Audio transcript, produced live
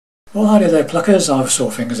Well, hi there pluckers, I've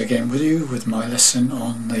Sore Fingers again with you with my lesson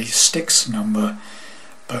on the Styx number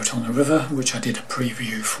Boat on the River, which I did a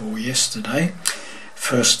preview for yesterday.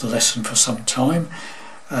 First lesson for some time,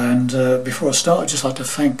 and before I start I'd just like to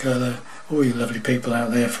thank all you lovely people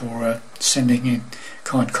out there for sending in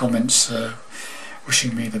kind comments,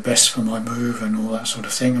 wishing me the best for my move and all that sort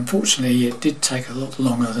of thing. Unfortunately it did take a lot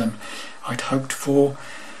longer than I'd hoped for.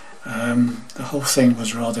 The whole thing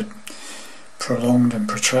was rather prolonged and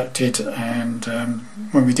protracted, and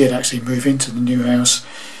when we did actually move into the new house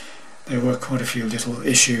there were quite a few little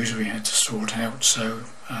issues we had to sort out, so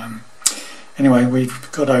anyway,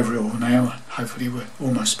 we've got over it all now. Hopefully we're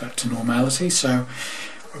almost back to normality, so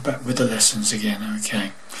we're back with the lessons again.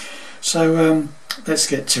 Okay, so let's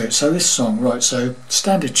get to it. So this song, right, so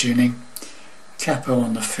standard tuning, capo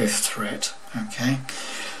on the 5th fret. Okay,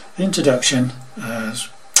 the introduction,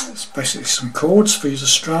 it's basically some chords for you to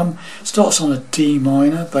strum. Starts on a D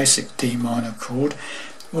minor, basic D minor chord.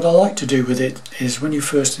 What I like to do with it is when you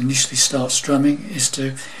first initially start strumming is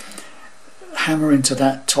to hammer into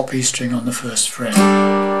that top E string on the 1st fret,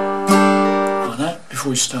 like that,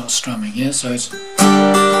 before you start strumming. Yeah, so it's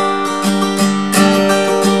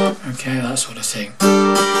okay, that sort of thing.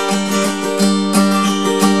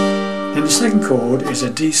 Then the second chord is a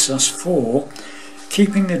D sus4.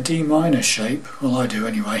 Keeping the D minor shape, well I do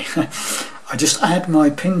anyway, I just add my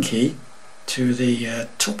pinky to the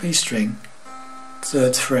top E string,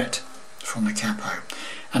 3rd fret from the capo,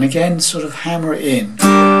 and again sort of hammer it in like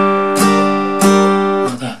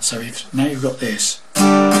that. So now you've got this.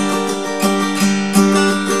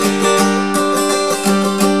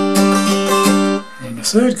 And the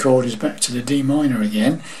third chord is back to the D minor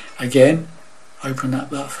again. Again, open up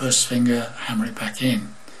that 1st finger, hammer it back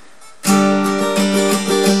in.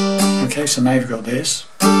 Okay, so now you've got this.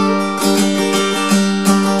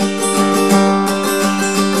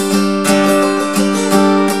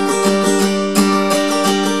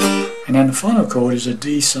 And then the final chord is a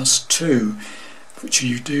D sus2, which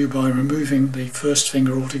you do by removing the 1st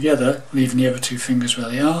finger altogether, leaving the other 2 fingers where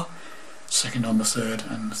they are, 2nd on the 3rd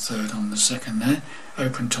and the 3rd on the 2nd there,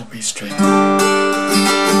 open top E string. And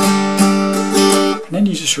then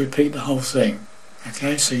you just repeat the whole thing.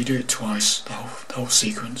 Okay, so you do it twice, the whole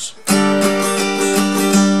sequence.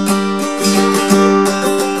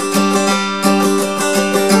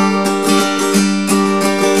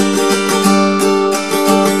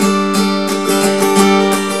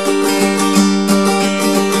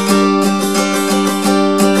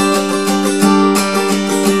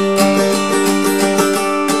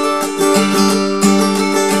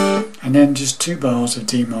 And then just 2 bars of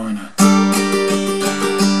D minor.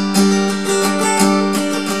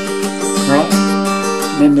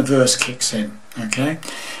 Then the verse kicks in, okay,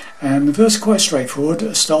 and the verse is quite straightforward.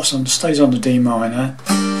 It stays on the D minor.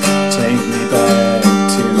 Take me back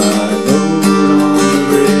to my boat on the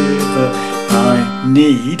river. I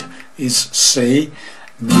need is C.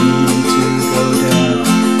 Need to go down.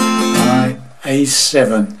 My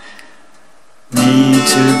A7. Need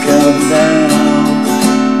to come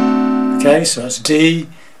down. Okay, so that's D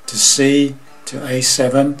to C to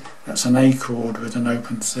A7. That's an A chord with an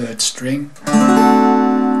open 3rd string.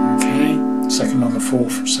 Okay, 2nd on the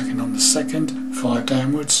 4th, 2nd on the 2nd, 5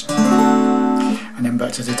 downwards, and then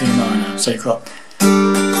back to the D minor. So you've got,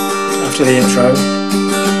 after the intro,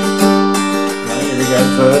 right, here we go,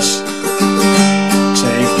 verse.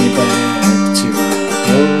 Take me back to my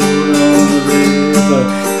boat on the river. I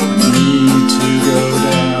need to go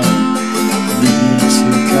down, I need to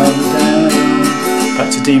come down. Back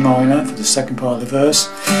to D minor for the 2nd part of the verse.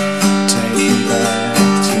 Take me back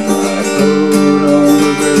to my boat on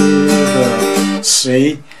the river.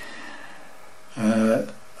 C. I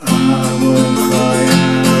won't cry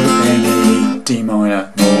out any D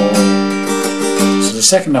minor more. So the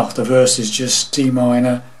 2nd half of the verse is just D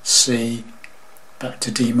minor, C, back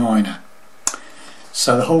to D minor.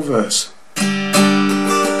 So the whole verse.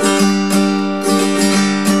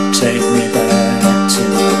 Take me back to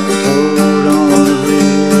my boat on the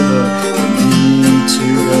river. I need to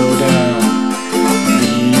go down. I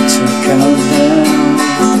need to come down.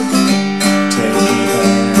 Take me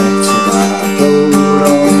back to my boat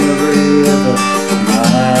on the river, and I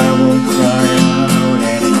won't cry out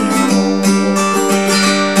anymore.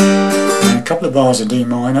 And a couple of bars of D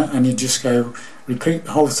minor, and you just go repeat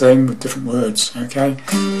the whole thing with different words. Okay.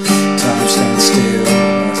 Time stands still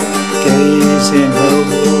as I gaze in her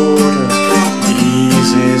waters,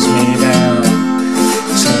 eases me down,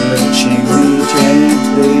 touching me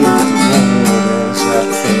gently with the waters that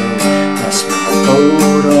fill. That's my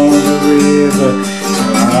boat on the river, so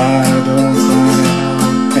I don't cry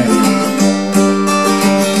out anymore.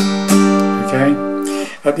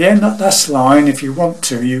 at the end of that last line, if you want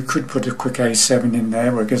to, you could put a quick A7 in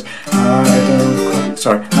there where it goes, I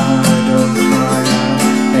don't cry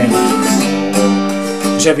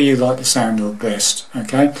anymore. Whichever you like the sound of best,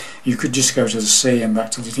 okay? You could just go to the C and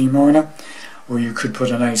back to the D minor, or you could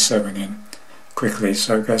put an A7 in quickly,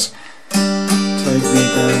 so it goes, take me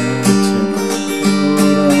back to my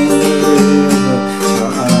river, so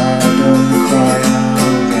I don't cry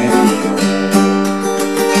anymore.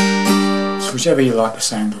 So whichever you like the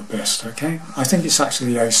sound of best, okay? I think it's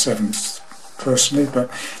actually the A7 personally,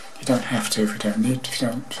 but you don't have to if you don't need. If you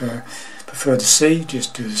don't prefer the C,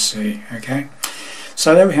 just do the C, okay?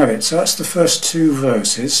 So there we have it. So that's the first two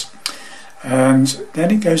verses, and then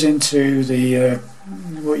it goes into the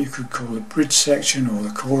what you could call the bridge section or the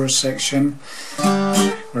chorus section,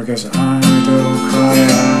 where it goes, I don't cry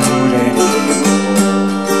out anymore.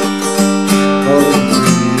 Oh, the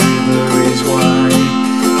river is wide,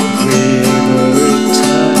 the river it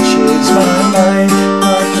touches my life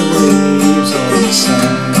like the waves on the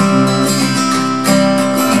sand,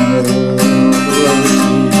 and all the roads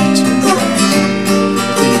lead to tranquility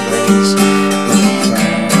base, but the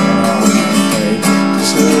frown on my face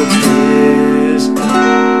disappears.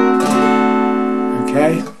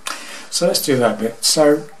 Okay, so let's do that bit.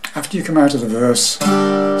 So after you come out of the verse,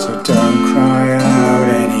 so don't cry out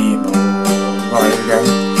anymore. Right, we go.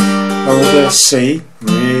 Oh, the C,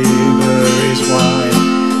 river is wide.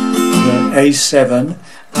 The A7,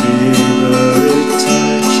 river it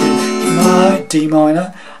touches my D minor,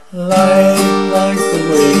 like the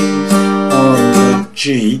waves on the G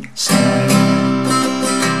sand.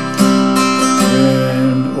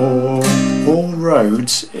 And all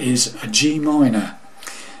roads is a G minor.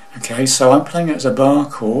 Okay, so I'm playing it as a bar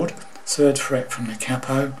chord, 3rd fret from the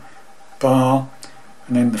capo, bar,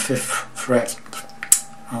 and then the 5th fret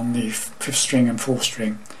on the 5th string and 4th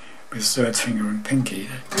string with 3rd finger and pinky,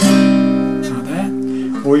 like that.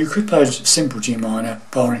 Or you could play a simple G minor,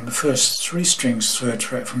 barring the first 3 strings, 3rd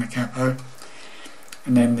fret from the capo,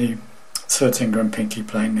 and then the 3rd finger and pinky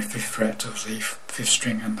playing the 5th fret of the 5th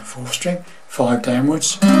string and the 4th string, 5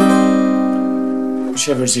 downwards,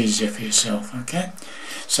 whichever is easier for yourself, okay?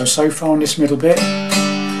 So far on this middle bit, oh,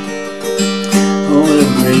 the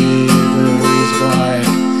river is wide,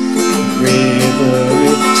 the river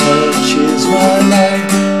it touches my life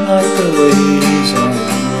like the waves on the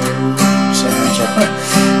road. Sounds right.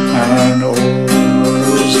 And all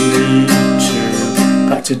roads lead to,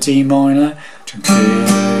 back to D minor,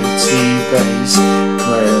 tranquility base,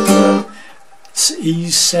 where it's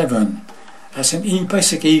E7. That's an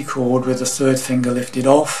basic E chord with the 3rd finger lifted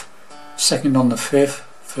off, 2nd on the 5th,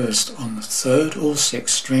 1st on the 3rd, all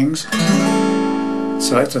 6 strings.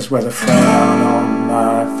 So that's just where the frown on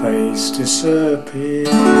my face disappears.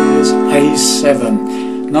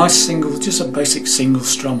 A7. Nice single, just a basic single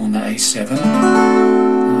strum on that A7.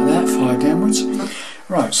 Like that, 5 downwards.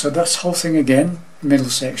 Right, so that's the whole thing again, middle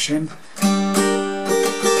section.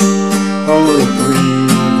 Oh, the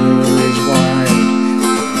river is wide,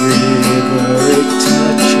 the river it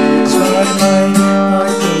touches my life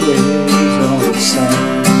like the waves on the sand.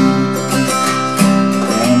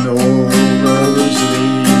 And all roads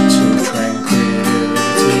lead to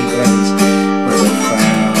tranquility base, where the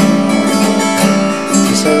frown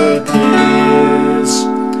disappears.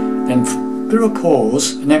 Then a bit of a pause,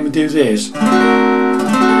 and then we do this.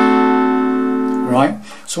 Right,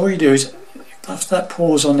 so all you do is, after that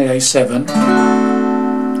pause on the A7,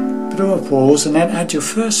 bit of a pause, and then add your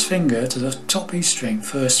first finger to the top E string,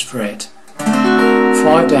 1st fret.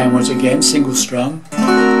 5 downwards again, single strum.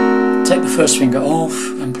 Take the first finger off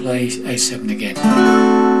and play A7 again.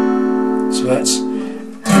 So that's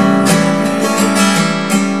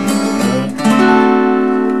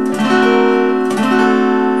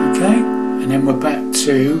okay, and then we're back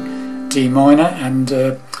to D minor and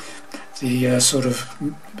the sort of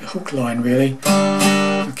hook line really.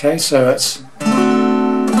 Okay, so that's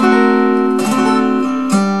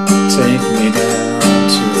take me down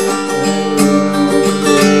to the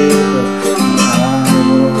river, I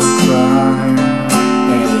won't cry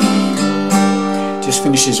anymore. Just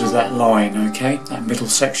finishes with that line, okay, that middle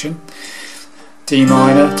section. D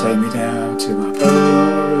minor, take me down to my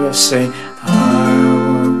river, C, I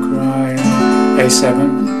won't cry,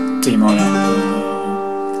 A7, D minor.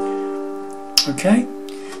 Okay,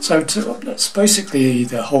 so that's basically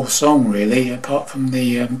the whole song really, apart from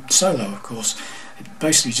the solo of course. It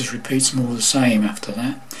basically just repeats more of the same after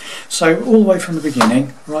that. So all the way from the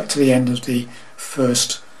beginning right to the end of the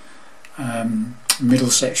first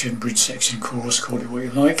middle section, bridge section, chorus, call it what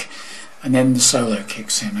you like, and then the solo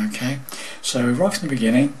kicks in, okay? So right from the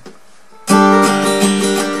beginning.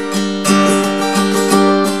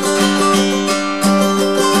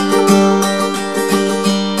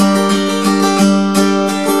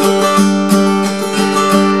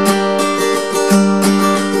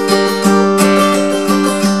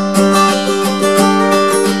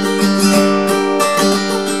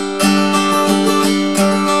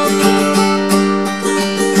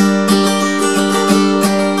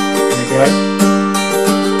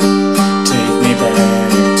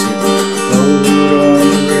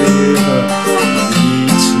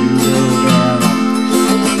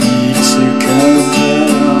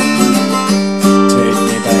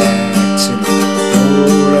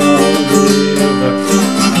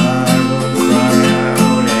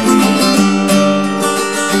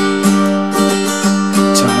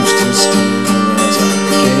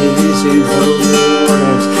 in her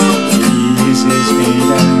waters, eases me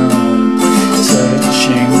down,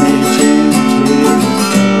 touching me gently with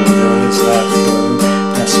waters that flow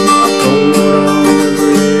past my boat on the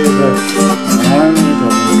river, and it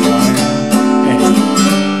don't dry anymore.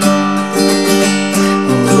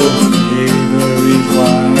 Oh, the river is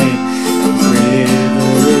wide, the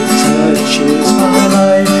river it touches my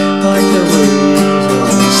life like the waves on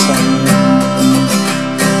the sand.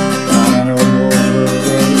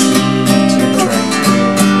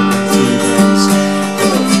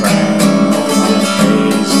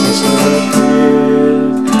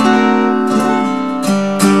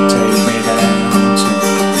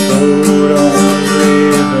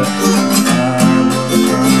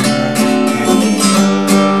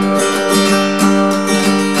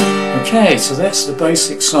 Okay, so that's the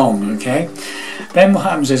basic song, okay? Then what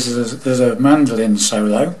happens is there's a mandolin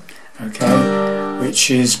solo, okay,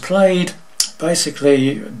 which is played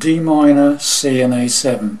basically D minor, C and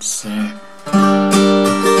A7. So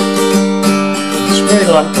it's really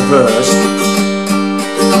like the verse.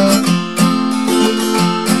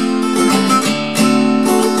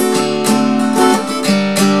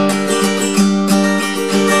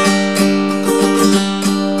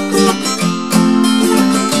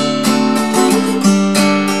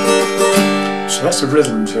 So that's the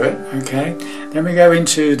rhythm to it, okay. Then we go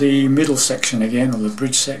into the middle section again, or the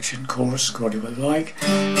bridge section, chorus, call it what you like.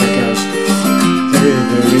 It goes, the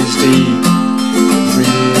river is deep,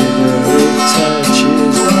 river it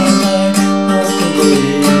touches my life like the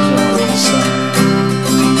waves on the sand,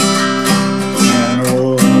 and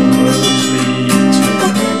all roads lead to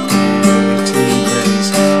tranquility grace,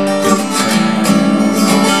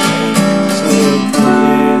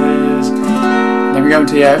 then we go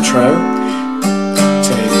into the outro.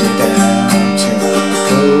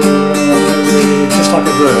 Just like a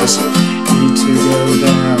verse, need to go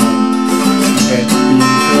down, let me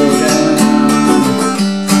go down,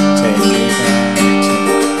 take me back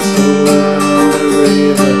to the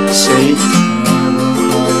river, see, I won't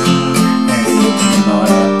cry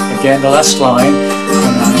anymore. Again, the last line,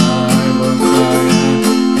 and I won't cry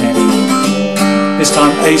anymore. This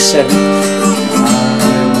time A7.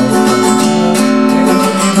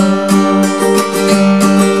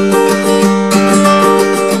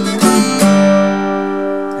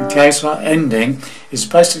 Okay, so that ending is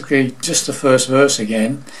basically just the first verse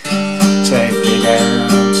again. Take me down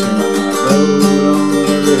to my road on the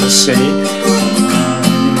river sea,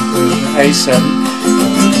 A7,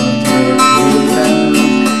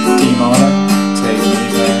 D minor, take me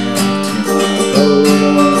down to my road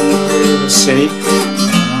on the river sea,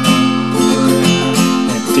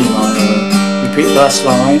 D minor, repeat the last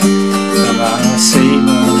line, C,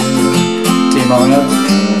 D minor,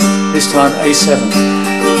 this time A7.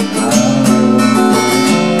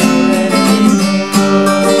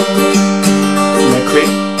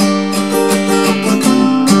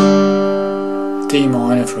 D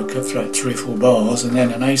minor for like 3 or 4 bars, and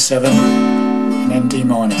then an A7, and then D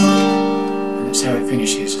minor, and that's how it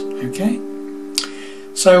finishes. Okay,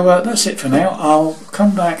 so that's it for now. I'll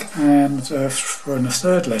come back and for the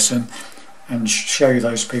third lesson and show you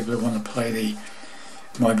those people who want to play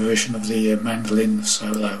my version of the mandolin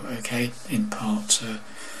solo. Okay, in part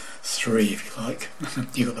 3, if you like.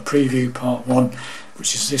 You've got the preview part 1,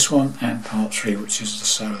 which is this one, and part 3, which is the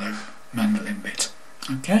solo mandolin bit.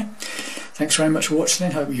 Okay, thanks very much for watching.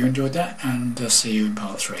 Hope you enjoyed that, and see you in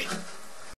part 3.